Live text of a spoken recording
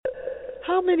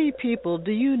How many people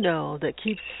do you know that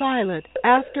keep silent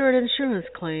after an insurance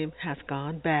claim has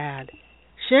gone bad?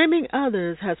 Shaming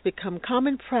others has become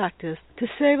common practice to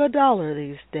save a dollar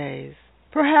these days.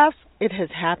 Perhaps it has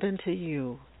happened to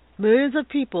you. Millions of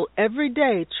people every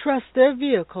day trust their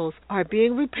vehicles are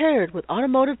being repaired with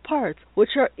automotive parts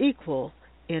which are equal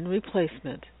in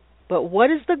replacement. But what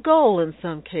is the goal in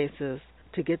some cases?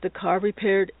 To get the car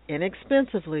repaired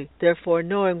inexpensively. Therefore,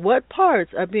 knowing what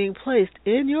parts are being placed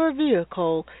in your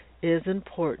vehicle is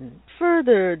important.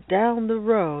 Further down the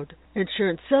road,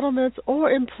 insurance settlements or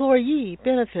employee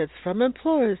benefits from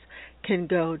employers can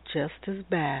go just as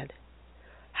bad.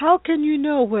 How can you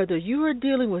know whether you are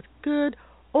dealing with good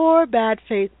or bad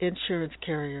faith insurance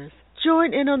carriers?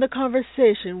 Join in on the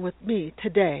conversation with me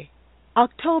today.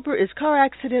 October is Car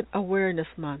Accident Awareness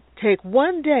Month. Take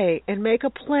one day and make a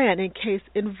plan in case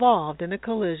involved in a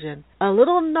collision. A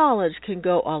little knowledge can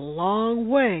go a long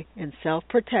way in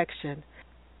self-protection.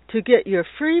 To get your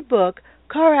free book,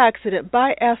 Car Accident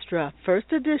by Estra,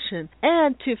 first edition,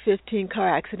 and 215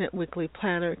 Car Accident Weekly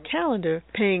Planner Calendar,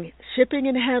 paying shipping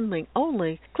and handling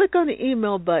only, click on the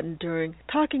email button during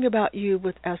Talking About You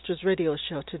with Estra's radio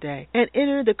show today and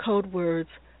enter the code words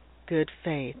Good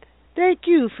Faith. Thank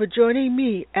you for joining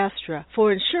me, Estra,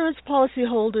 for Insurance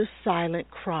Policyholders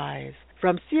Silent Cries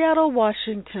from Seattle,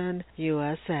 Washington,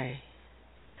 USA.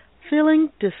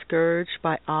 Feeling discouraged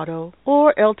by auto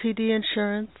or LTD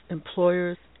insurance,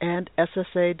 employers, and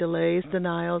SSA delays,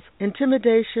 denials,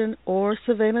 intimidation, or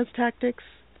surveillance tactics?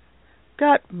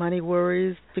 Got money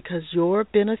worries because your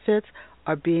benefits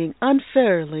are being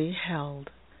unfairly held?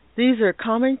 These are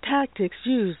common tactics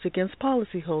used against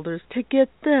policyholders to get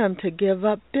them to give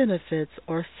up benefits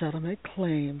or settlement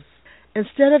claims.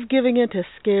 Instead of giving in to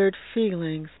scared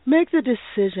feelings, make the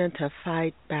decision to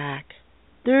fight back.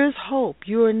 There is hope.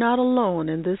 You are not alone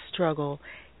in this struggle.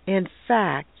 In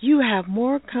fact, you have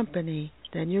more company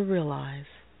than you realize.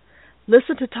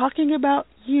 Listen to Talking About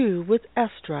You with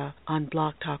Estra on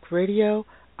Blog Talk Radio,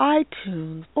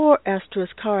 iTunes, or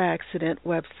Estra's Car Accident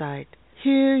website.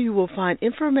 Here you will find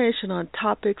information on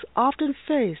topics often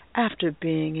faced after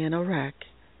being in a wreck.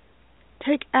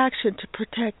 Take action to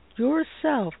protect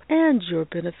yourself and your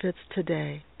benefits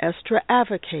today. Estra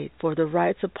advocates for the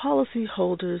rights of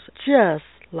policyholders just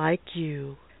like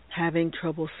you. Having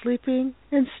trouble sleeping?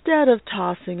 Instead of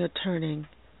tossing or turning,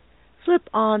 flip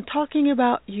on Talking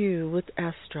About You with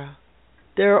Estra.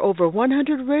 There are over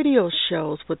 100 radio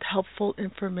shows with helpful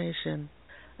information.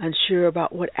 Unsure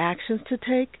about what actions to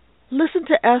take? Listen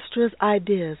to Estra's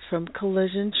ideas from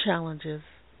Collision Challenges.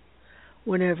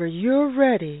 Whenever you're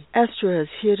ready, Estra is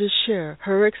here to share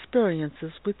her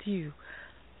experiences with you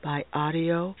by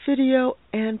audio, video,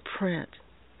 and print.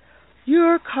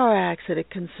 Your car accident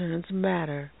concerns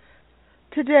matter.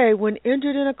 Today, when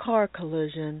injured in a car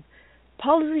collision,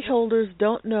 policyholders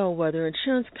don't know whether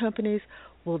insurance companies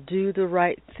will do the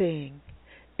right thing.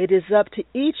 It is up to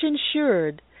each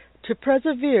insured to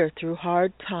persevere through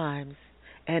hard times.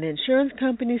 And insurance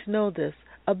companies know this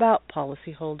about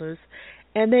policyholders,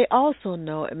 and they also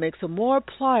know it makes them more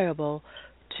pliable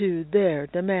to their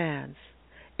demands.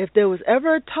 If there was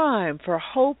ever a time for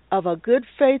hope of a good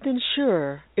faith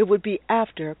insurer, it would be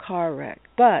after a car wreck.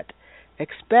 But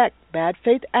expect bad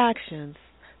faith actions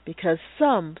because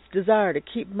some desire to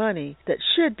keep money that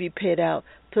should be paid out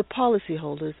to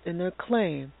policyholders in their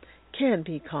claim can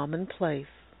be commonplace.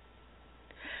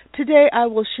 Today I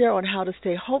will share on how to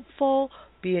stay hopeful,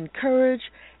 be encouraged,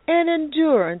 and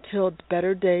endure until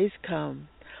better days come.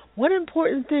 One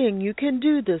important thing you can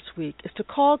do this week is to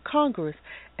call Congress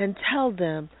and tell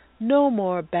them no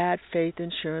more bad faith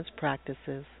insurance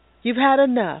practices. You've had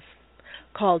enough.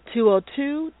 Call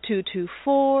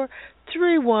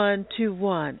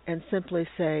 202-224-3121 and simply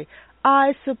say,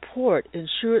 I support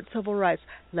insured civil rights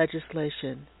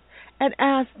legislation, and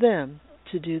ask them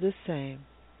to do the same.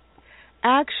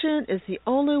 Action is the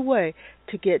only way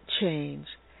to get change,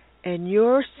 and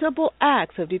your simple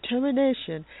acts of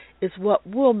determination is what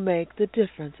will make the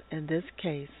difference in this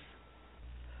case.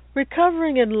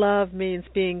 Recovering in love means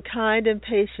being kind and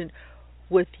patient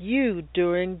with you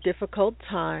during difficult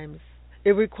times.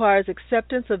 It requires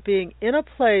acceptance of being in a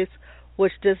place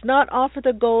which does not offer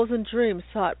the goals and dreams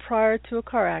sought prior to a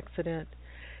car accident.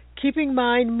 Keeping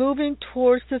mind moving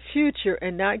towards the future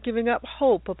and not giving up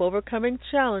hope of overcoming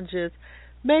challenges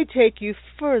may take you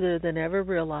further than ever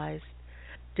realized.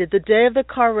 Did the day of the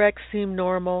car wreck seem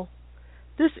normal?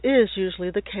 This is usually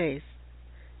the case.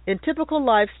 In typical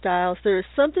lifestyles, there is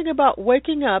something about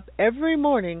waking up every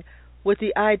morning with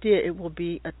the idea it will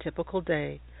be a typical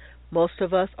day. Most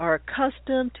of us are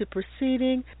accustomed to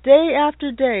proceeding day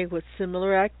after day with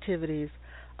similar activities.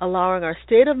 allowing our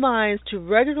state of minds to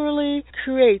regularly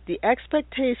create the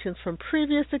expectations from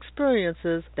previous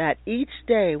experiences that each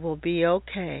day will be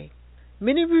okay.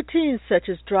 Many routines such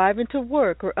as driving to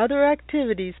work or other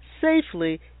activities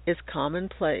safely is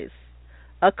commonplace.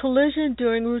 A collision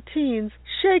during routines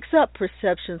shakes up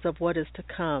perceptions of what is to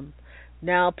come.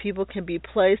 Now people can be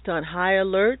placed on high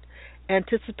alert,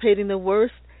 anticipating the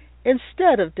worst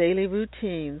instead of daily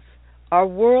routines. Our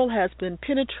world has been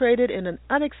penetrated in an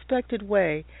unexpected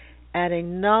way,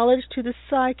 adding knowledge to the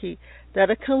psyche that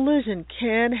a collision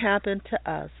can happen to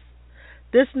us.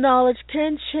 This knowledge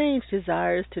can change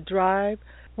desires to drive,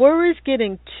 worries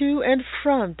getting to and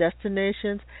from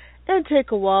destinations, and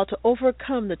take a while to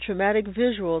overcome the traumatic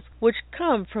visuals which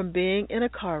come from being in a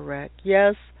car wreck.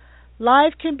 Yes,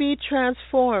 life can be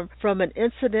transformed from an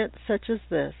incident such as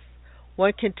this.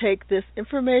 One can take this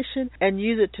information and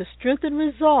use it to strengthen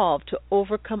resolve to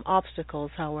overcome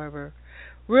obstacles, however.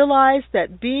 Realize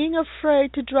that being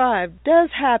afraid to drive does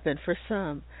happen for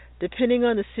some, depending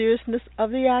on the seriousness of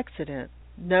the accident,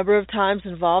 number of times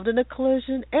involved in a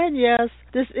collision, and yes,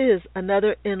 this is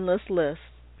another endless list.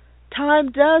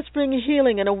 Time does bring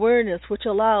healing and awareness which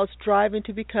allows driving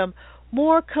to become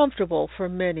more comfortable for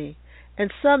many,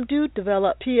 and some do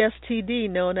develop PSTD,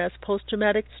 known as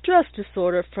post-traumatic stress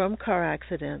disorder, from car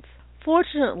accidents.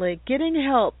 Fortunately, getting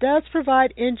help does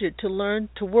provide injured to learn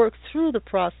to work through the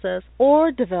process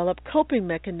or develop coping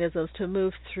mechanisms to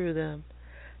move through them.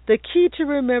 The key to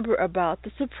remember about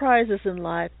the surprises in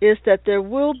life is that there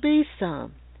will be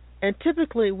some, and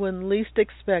typically when least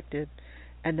expected,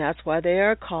 and that's why they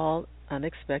are called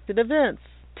unexpected events.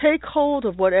 Take hold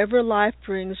of whatever life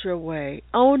brings your way,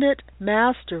 own it,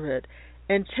 master it,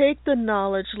 and take the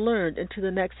knowledge learned into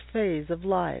the next phase of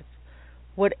life.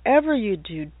 Whatever you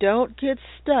do, don't get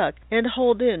stuck and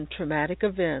hold in traumatic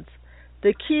events.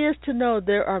 The key is to know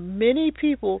there are many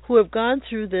people who have gone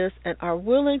through this and are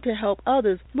willing to help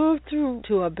others move through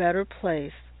to a better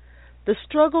place. The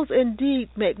struggles indeed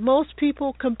make most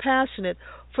people compassionate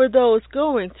for those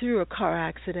going through a car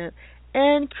accident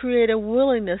and create a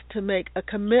willingness to make a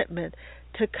commitment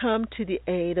to come to the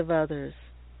aid of others.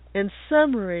 In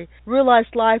summary, realize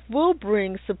life will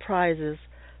bring surprises.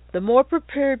 The more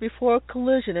prepared before a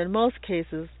collision in most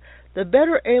cases, the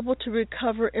better able to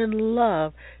recover in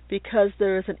love because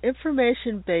there is an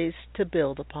information base to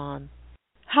build upon.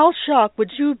 How shocked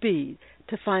would you be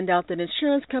to find out that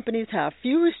insurance companies have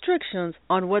few restrictions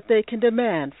on what they can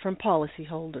demand from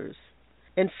policyholders?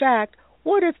 In fact,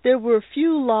 what if there were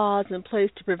few laws in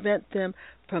place to prevent them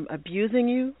from abusing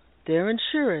you, their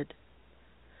insured?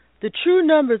 The true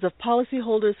numbers of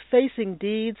policyholders facing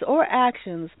deeds or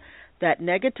actions that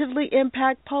negatively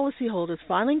impact policyholders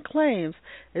filing claims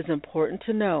is important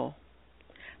to know.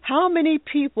 How many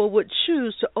people would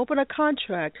choose to open a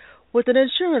contract with an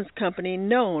insurance company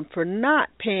known for not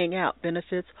paying out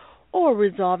benefits or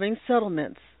resolving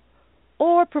settlements,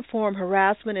 or perform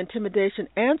harassment, intimidation,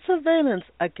 and surveillance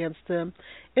against them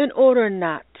in order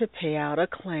not to pay out a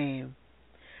claim?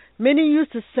 Many use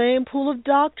the same pool of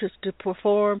doctors to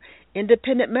perform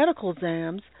independent medical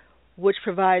exams, which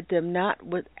provide them not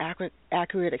with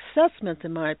accurate assessments,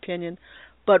 in my opinion,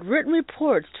 but written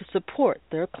reports to support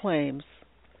their claims.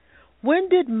 When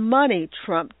did money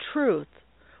trump truth?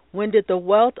 When did the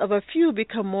wealth of a few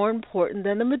become more important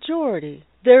than the majority?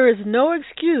 There is no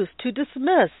excuse to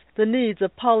dismiss the needs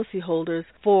of policyholders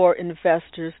for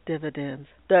investors' dividends.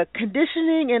 The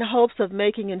conditioning in hopes of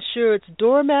making insureds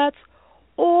doormats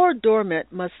or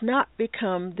dormant must not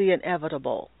become the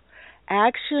inevitable.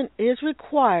 Action is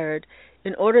required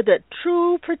in order that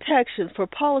true protection for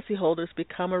policyholders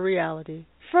become a reality.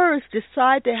 First,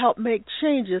 decide to help make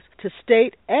changes to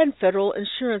state and federal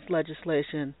insurance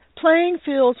legislation. Playing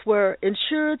fields where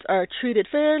insureds are treated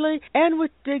fairly and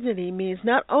with dignity means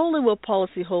not only will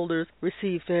policyholders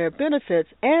receive fair benefits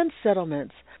and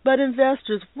settlements, but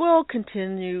investors will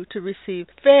continue to receive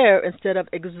fair instead of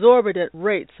exorbitant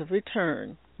rates of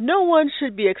return. No one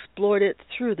should be exploited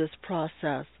through this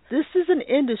process. This is an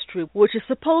industry which is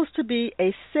supposed to be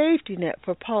a safety net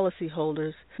for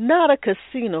policyholders, not a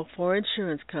casino for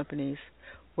insurance companies,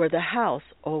 where the house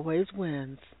always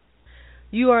wins.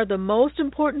 You are the most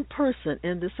important person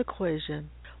in this equation.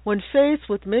 When faced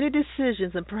with many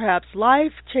decisions and perhaps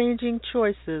life-changing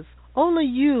choices, only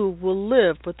you will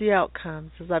live with the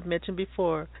outcomes, as I've mentioned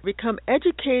before. Become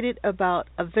educated about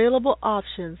available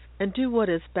options and do what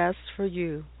is best for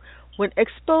you. When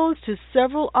exposed to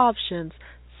several options,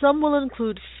 some will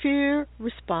include fear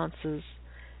responses.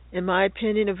 In my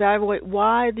opinion, evaluate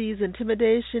why these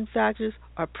intimidation factors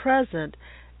are present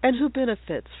and who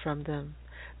benefits from them.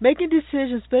 Making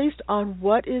decisions based on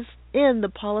what is in the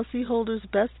policyholder's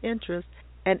best interest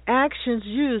and actions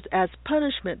used as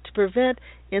punishment to prevent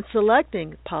in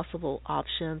selecting possible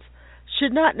options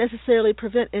should not necessarily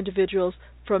prevent individuals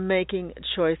from making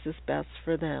choices best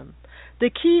for them. The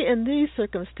key in these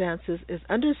circumstances is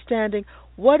understanding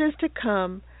what is to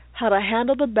come, how to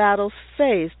handle the battles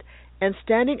faced, and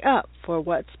standing up for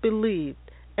what's believed,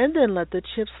 and then let the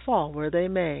chips fall where they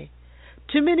may.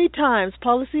 Too many times,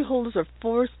 policyholders are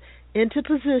forced into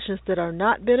positions that are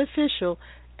not beneficial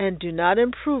and do not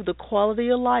improve the quality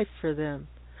of life for them.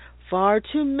 Far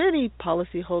too many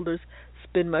policyholders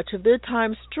spend much of their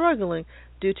time struggling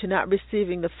due to not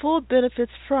receiving the full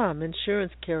benefits from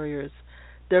insurance carriers.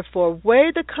 Therefore,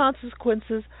 weigh the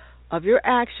consequences of your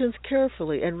actions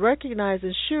carefully and recognize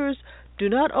insurers do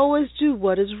not always do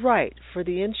what is right for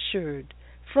the insured.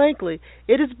 Frankly,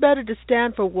 it is better to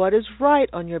stand for what is right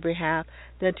on your behalf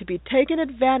than to be taken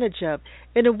advantage of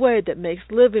in a way that makes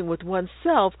living with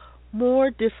oneself more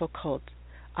difficult.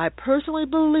 I personally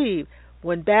believe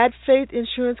when bad faith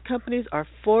insurance companies are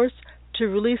forced to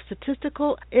release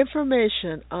statistical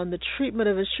information on the treatment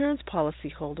of insurance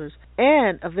policyholders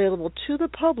and available to the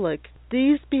public,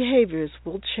 these behaviors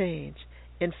will change.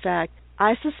 In fact,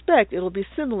 I suspect it will be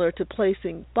similar to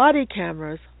placing body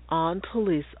cameras on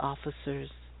police officers.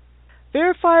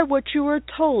 Verify what you are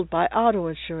told by auto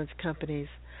insurance companies.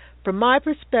 From my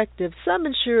perspective, some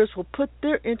insurers will put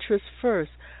their interests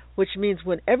first, which means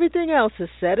when everything else is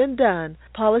said and done,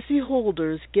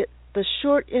 policyholders get the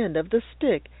short end of the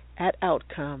stick at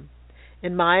outcome.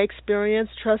 In my experience,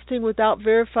 trusting without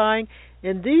verifying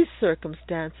in these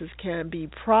circumstances can be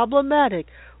problematic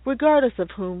regardless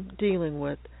of whom dealing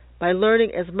with. By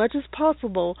learning as much as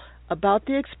possible about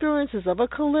the experiences of a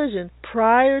collision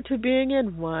prior to being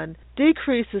in one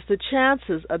decreases the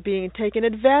chances of being taken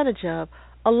advantage of,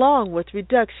 along with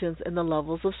reductions in the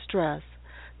levels of stress.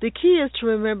 The key is to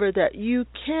remember that you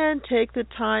can take the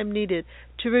time needed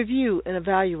to review and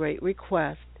evaluate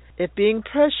requests. If being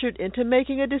pressured into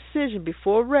making a decision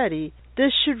before ready,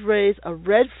 this should raise a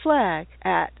red flag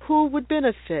at who would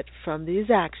benefit from these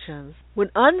actions. When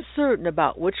uncertain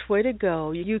about which way to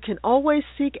go, you can always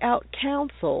seek out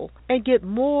counsel and get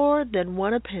more than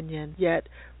one opinion. Yet,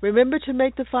 remember to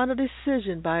make the final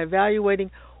decision by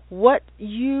evaluating what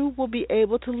you will be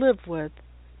able to live with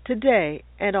today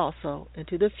and also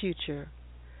into the future.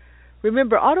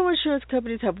 Remember, auto insurance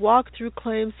companies have walked through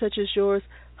claims such as yours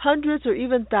hundreds or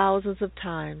even thousands of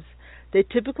times. They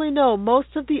typically know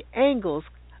most of the angles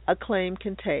a claim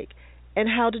can take and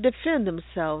how to defend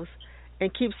themselves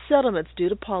and keep settlements due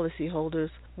to policyholders,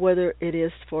 whether it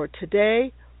is for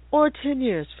today or 10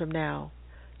 years from now.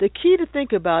 The key to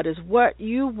think about is what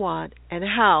you want and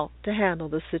how to handle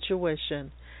the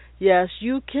situation. Yes,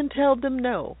 you can tell them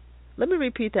no. Let me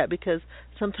repeat that because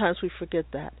sometimes we forget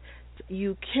that.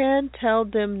 You can tell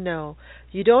them no.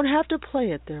 You don't have to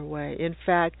play it their way. In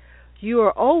fact, you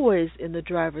are always in the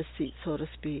driver's seat, so to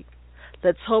speak.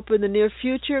 Let's hope in the near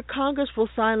future Congress will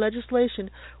sign legislation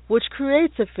which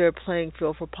creates a fair playing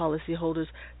field for policyholders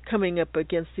coming up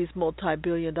against these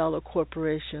multi-billion-dollar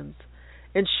corporations.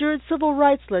 Insurance civil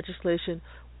rights legislation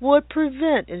would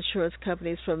prevent insurance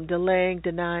companies from delaying,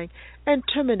 denying, and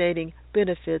terminating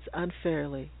benefits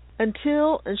unfairly.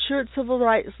 Until insured civil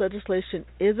rights legislation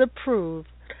is approved,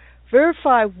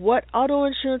 verify what auto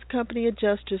insurance company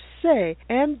adjusters say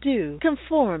and do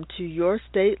conform to your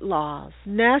state laws.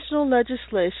 National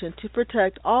legislation to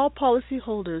protect all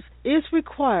policyholders is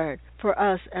required for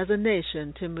us as a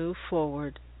nation to move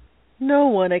forward. No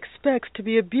one expects to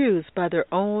be abused by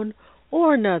their own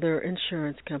or another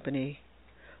insurance company.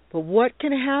 But what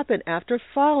can happen after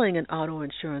filing an auto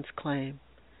insurance claim?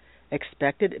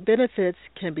 Expected benefits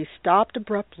can be stopped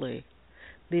abruptly,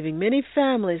 leaving many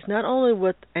families not only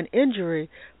with an injury,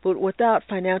 but without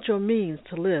financial means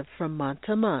to live from month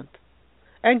to month.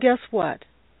 And guess what?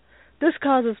 This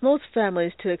causes most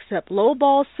families to accept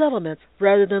low-ball settlements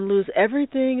rather than lose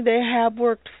everything they have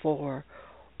worked for,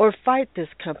 or fight this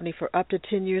company for up to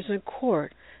 10 years in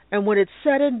court. And when it's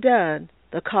said and done,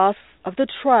 the costs of the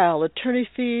trial, attorney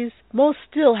fees, most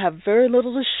still have very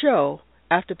little to show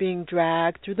after being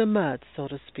dragged through the mud, so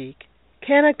to speak.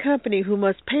 Can a company who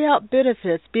must pay out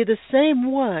benefits be the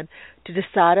same one to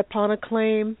decide upon a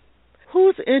claim?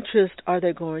 Whose interest are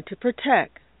they going to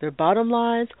protect, their bottom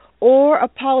lines or a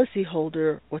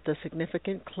policyholder with a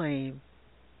significant claim?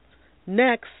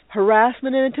 Next,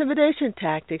 harassment and intimidation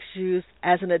tactics used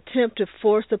as an attempt to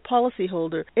force the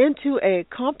policyholder into a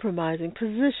compromising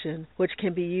position which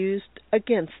can be used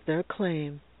against their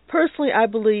claim. Personally, I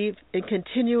believe in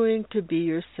continuing to be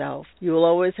yourself. You will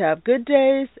always have good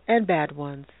days and bad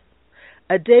ones.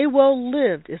 A day well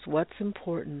lived is what's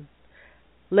important.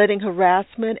 Letting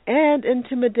harassment and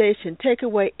intimidation take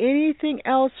away anything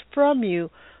else from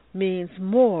you means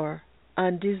more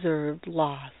undeserved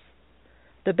loss.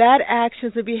 The bad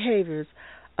actions and behaviors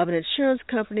of an insurance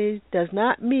company does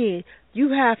not mean you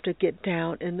have to get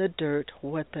down in the dirt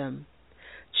with them.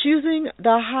 Choosing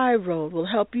the high road will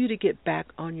help you to get back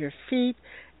on your feet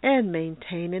and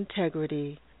maintain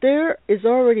integrity. There is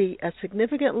already a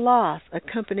significant loss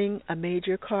accompanying a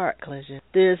major car collision.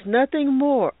 There is nothing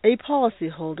more a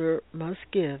policyholder must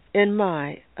give, in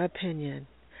my opinion.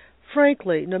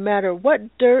 Frankly, no matter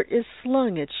what dirt is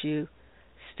slung at you,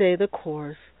 stay the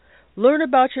course. Learn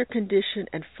about your condition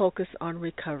and focus on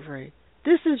recovery.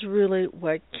 This is really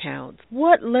what counts.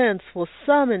 What lengths will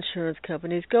some insurance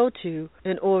companies go to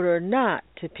in order not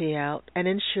to pay out an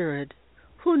insured?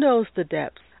 Who knows the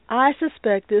depths? I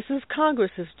suspect this is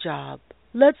Congress's job.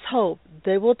 Let's hope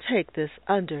they will take this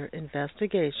under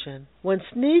investigation. When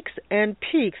sneaks and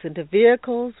peeks into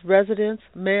vehicles, residents,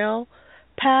 mail,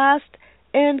 past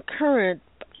and current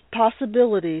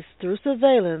possibilities through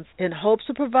surveillance in hopes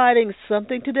of providing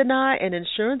something to deny an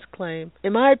insurance claim,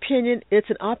 in my opinion, it's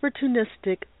an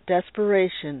opportunistic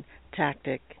desperation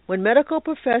tactic. When medical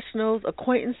professionals,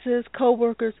 acquaintances,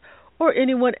 coworkers, or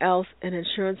anyone else an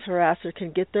insurance harasser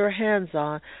can get their hands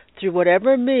on through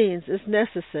whatever means is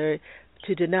necessary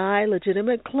to deny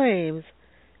legitimate claims,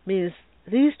 means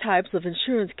these types of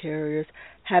insurance carriers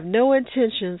have no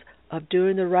intentions of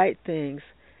doing the right things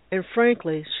and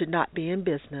frankly should not be in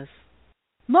business.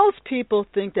 Most people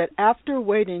think that after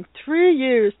waiting 3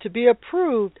 years to be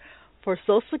approved for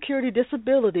Social Security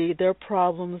disability, their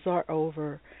problems are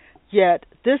over. Yet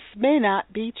this may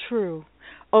not be true.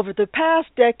 Over the past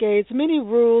decades, many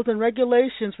rules and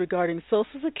regulations regarding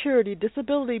Social Security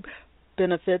disability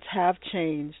benefits have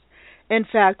changed. In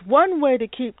fact, one way to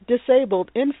keep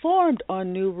disabled informed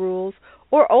on new rules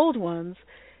or old ones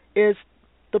is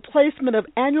the placement of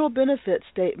annual benefit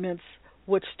statements,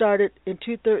 which started in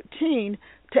 2013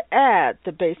 to add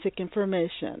the basic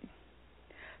information.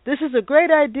 This is a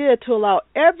great idea to allow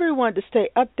everyone to stay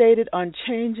updated on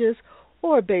changes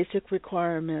or basic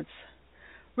requirements.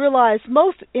 Realize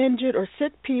most injured or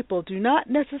sick people do not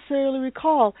necessarily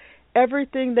recall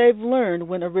everything they've learned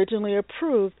when originally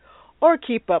approved or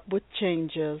keep up with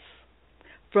changes.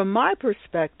 From my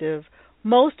perspective,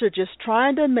 most are just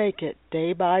trying to make it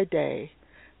day by day.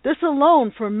 This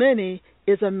alone for many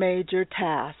is a major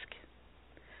task.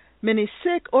 Many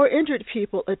sick or injured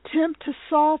people attempt to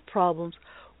solve problems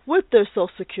with their Social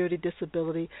Security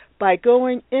disability by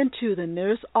going into the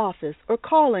nearest office or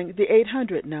calling the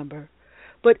 800 number.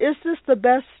 But is this the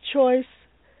best choice?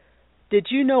 Did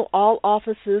you know all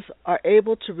offices are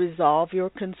able to resolve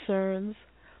your concerns?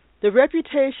 The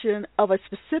reputation of a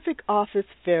specific office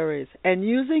varies, and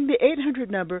using the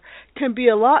 800 number can be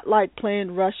a lot like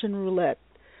playing Russian roulette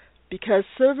because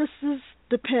services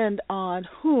depend on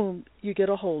whom you get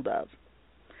a hold of.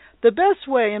 The best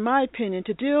way, in my opinion,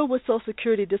 to deal with Social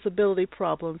Security disability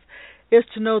problems is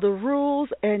to know the rules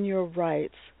and your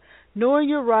rights. Knowing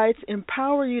your rights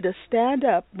empower you to stand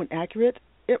up when accurate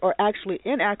or actually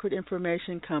inaccurate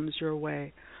information comes your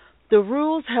way. The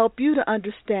rules help you to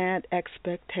understand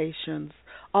expectations,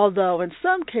 although in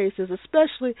some cases,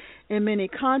 especially in many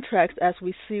contracts as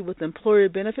we see with employer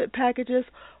benefit packages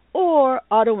or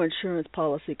auto insurance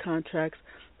policy contracts,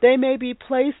 they may be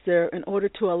placed there in order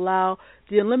to allow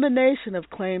the elimination of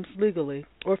claims legally,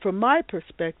 or from my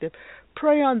perspective,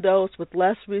 prey on those with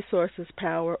less resources,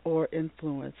 power, or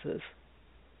influences.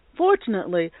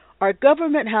 Fortunately, our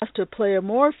government has to play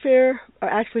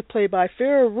play by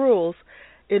fairer rules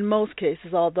in most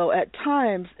cases, although at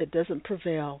times it doesn't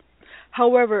prevail.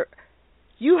 However,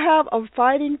 you have a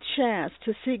fighting chance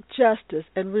to seek justice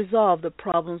and resolve the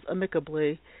problems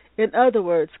amicably. In other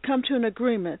words, come to an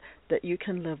agreement that you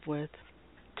can live with.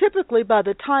 Typically, by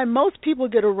the time most people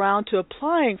get around to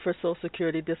applying for Social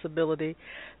Security disability,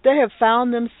 they have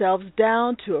found themselves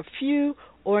down to a few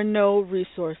or no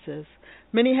resources.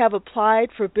 Many have applied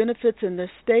for benefits in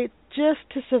their state just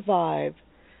to survive.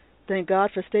 Thank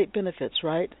God for state benefits,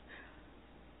 right?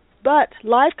 But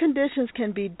life conditions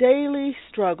can be daily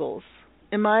struggles.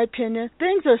 In my opinion,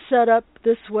 things are set up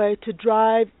this way to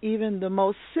drive even the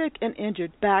most sick and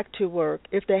injured back to work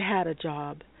if they had a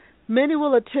job. Many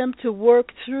will attempt to work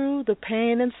through the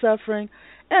pain and suffering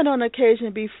and on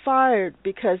occasion be fired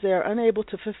because they are unable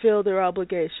to fulfill their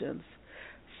obligations.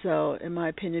 So, in my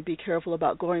opinion, be careful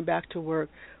about going back to work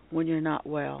when you're not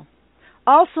well.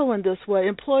 Also in this way,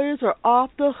 employers are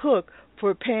off the hook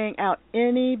for paying out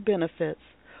any benefits.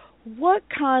 What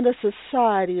kind of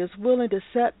society is willing to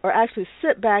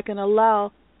sit back and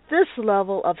allow this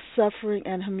level of suffering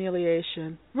and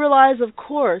humiliation? Realize, of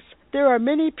course, There are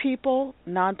many people,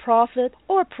 nonprofit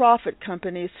or profit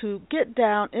companies, who get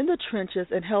down in the trenches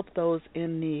and help those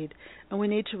in need. And we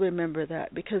need to remember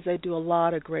that because they do a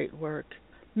lot of great work.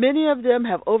 Many of them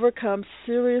have overcome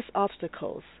serious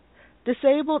obstacles.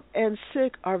 Disabled and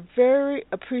sick are very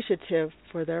appreciative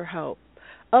for their help.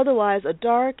 Otherwise, a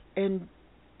dark and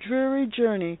dreary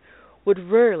journey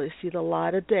would rarely see the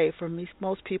light of day for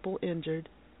most people injured.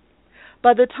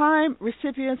 By the time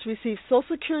recipients receive Social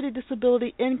Security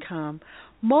disability income,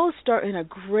 most are in a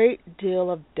great deal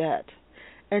of debt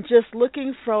and just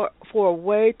looking for a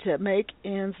way to make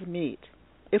ends meet.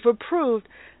 If approved,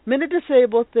 many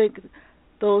disabled think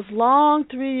those long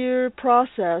 3-year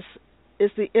process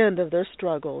is the end of their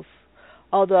struggles.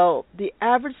 Although the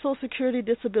average Social Security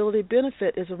disability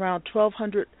benefit is around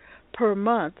 $1,200 per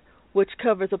month, which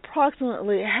covers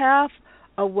approximately half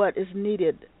of what is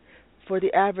needed for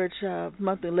the average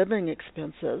monthly living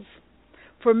expenses.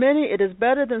 For many, it is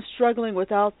better than struggling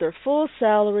without their full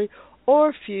salary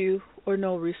or few or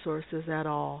no resources at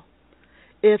all.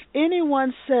 If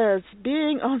anyone says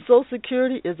being on Social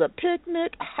Security is a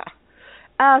picnic,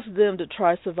 ask them to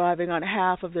try surviving on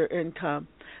half of their income,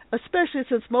 especially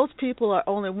since most people are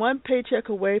only one paycheck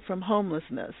away from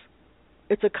homelessness.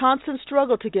 It's a constant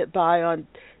struggle to get by on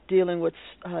dealing with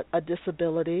a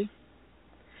disability.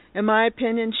 In my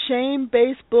opinion,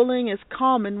 shame-based bullying is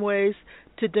common ways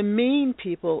to demean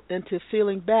people into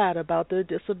feeling bad about their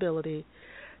disability.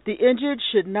 The injured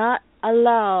should not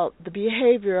allow the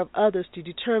behavior of others to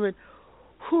determine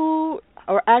who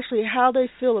or actually how they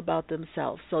feel about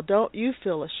themselves, so don't you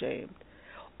feel ashamed,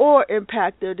 or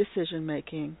impact their decision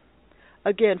making.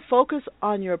 Again, focus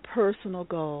on your personal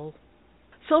goal.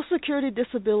 Social Security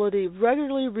Disability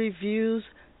regularly reviews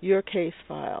your case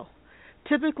file.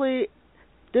 Typically,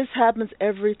 this happens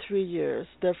every 3 years.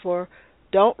 Therefore,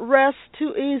 don't rest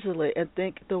too easily and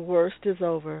think the worst is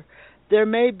over. There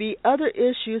may be other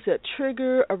issues that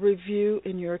trigger a review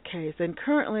in your case, and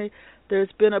currently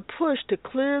there's been a push to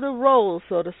clear the rolls,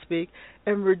 so to speak,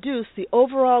 and reduce the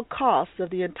overall cost of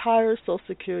the entire Social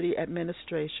Security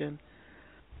administration.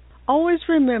 Always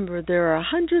remember there are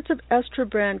hundreds of Estra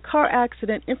brand car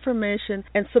accident information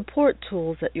and support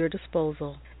tools at your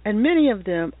disposal, and many of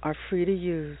them are free to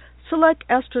use. Select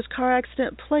Estra's car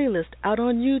accident playlist out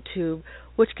on YouTube,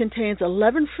 which contains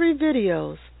 11 free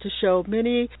videos to show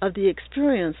many of the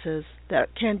experiences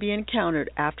that can be encountered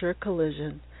after a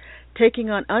collision. Taking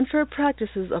on unfair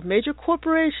practices of major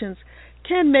corporations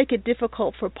can make it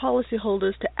difficult for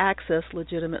policyholders to access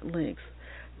legitimate links.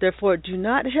 Therefore, do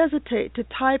not hesitate to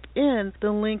type in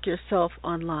the link yourself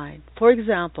online. For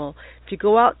example, if you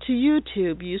go out to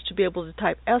YouTube, you used to be able to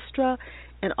type Estra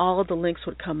and all of the links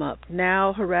would come up.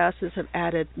 Now, harassers have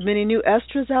added many new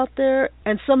Estras out there,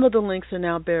 and some of the links are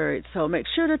now buried. So make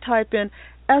sure to type in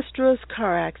Estra's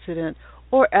car accident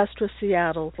or Estra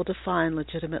Seattle to find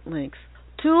legitimate links.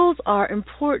 Tools are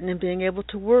important in being able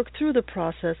to work through the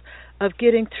process of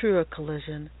getting through a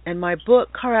collision, and my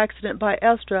book, Car Accident by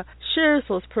Estra, shares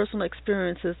those personal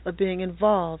experiences of being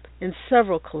involved in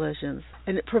several collisions,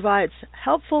 and it provides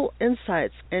helpful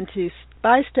insights into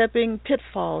by-stepping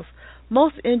pitfalls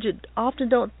most injured often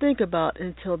don't think about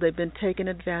until they've been taken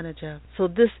advantage of. So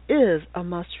this is a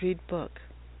must-read book.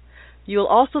 You'll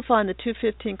also find the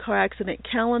 215 Car Accident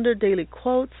Calendar daily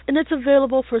quotes, and it's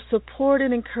available for support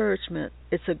and encouragement.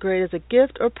 It's a great as a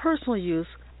gift or personal use.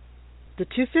 The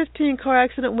 215 Car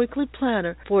Accident Weekly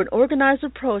Planner for an organized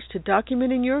approach to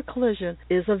documenting your collision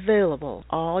is available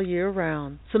all year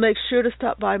round. So make sure to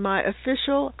stop by my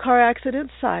official car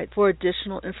accident site for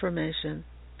additional information.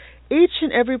 Each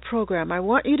and every program, I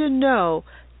want you to know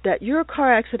that your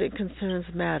car accident concerns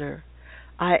matter.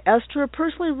 I, Estra,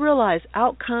 personally realize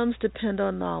outcomes depend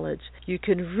on knowledge. You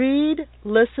can read,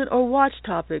 listen, or watch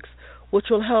topics which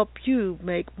will help you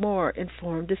make more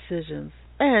informed decisions.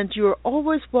 And you are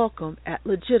always welcome at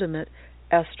legitimate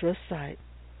Estra site.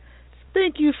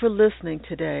 Thank you for listening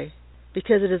today,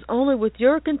 because it is only with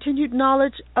your continued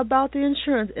knowledge about the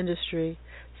insurance industry,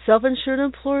 self-insured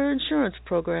employer insurance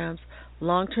programs,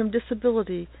 long-term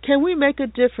disability, can we make a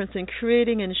difference in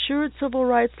creating insured civil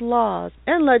rights laws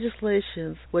and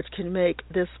legislations which can make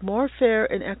this more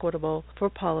fair and equitable for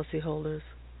policyholders.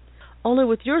 Only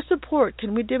with your support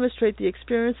can we demonstrate the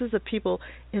experiences of people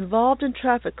involved in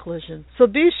traffic collisions. So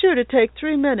be sure to take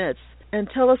 3 minutes and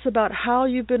tell us about how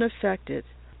you've been affected.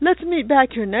 Let's meet back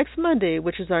here next Monday,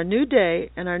 which is our new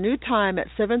day and our new time at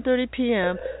 7:30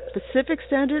 p.m. Pacific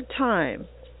Standard Time.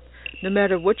 No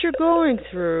matter what you're going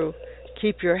through,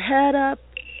 keep your head up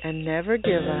and never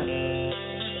give up.